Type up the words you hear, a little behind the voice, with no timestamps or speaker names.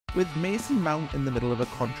With Mason Mount in the middle of a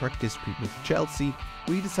contract dispute with Chelsea,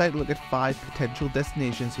 we decided to look at 5 potential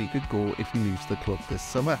destinations he could go if he leaves the club this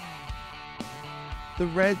summer. The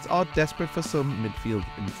Reds are desperate for some midfield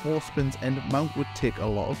reinforcements, and Mount would tick a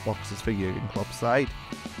lot of boxes for Jurgen Klopp's side.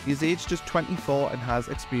 He is aged just 24 and has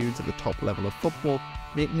experience at the top level of football,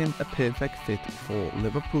 making him a perfect fit for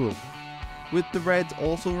Liverpool. With the Reds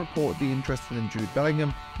also reportedly interested in Jude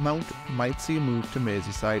Bellingham, Mount might see a move to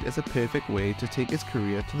Merseyside as a perfect way to take his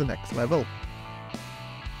career to the next level.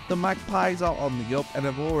 The Magpies are on the up and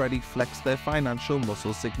have already flexed their financial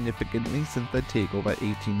muscles significantly since their takeover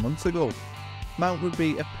 18 months ago. Mount would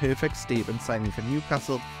be a perfect statement signing for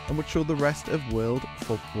Newcastle and would show the rest of world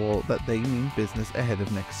football that they mean business ahead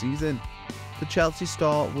of next season. The Chelsea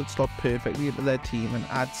star would slot perfectly into their team and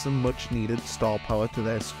add some much needed star power to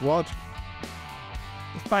their squad.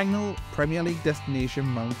 The final Premier League destination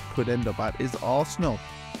Mount could end up at is Arsenal.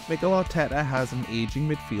 Mikel Arteta has an ageing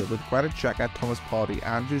midfield with Granit Xhaka, Thomas Partey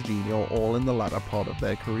and Jorginho all in the latter part of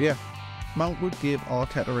their career. Mount would give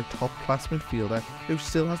Arteta a top-class midfielder who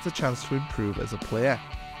still has the chance to improve as a player.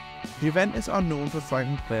 Juventus are known for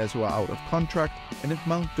signing players who are out of contract, and if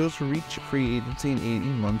Mount does reach free agency in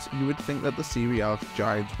 18 months, you would think that the Serie A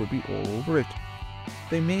giants would be all over it.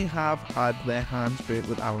 They may have had their hands burnt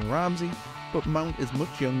with Aaron Ramsey, but Mount is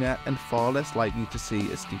much younger and far less likely to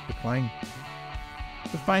see a steep decline.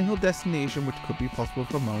 The final destination which could be possible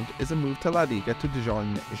for Mount is a move to La Liga to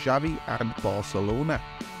join Xavi and Barcelona.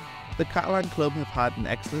 The Catalan club have had an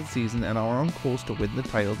excellent season and are on course to win the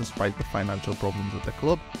title despite the financial problems of the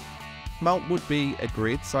club. Mount would be a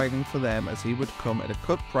great signing for them as he would come at a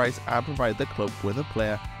cut price and provide the club with a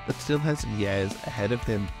player that still has years ahead of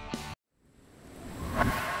him.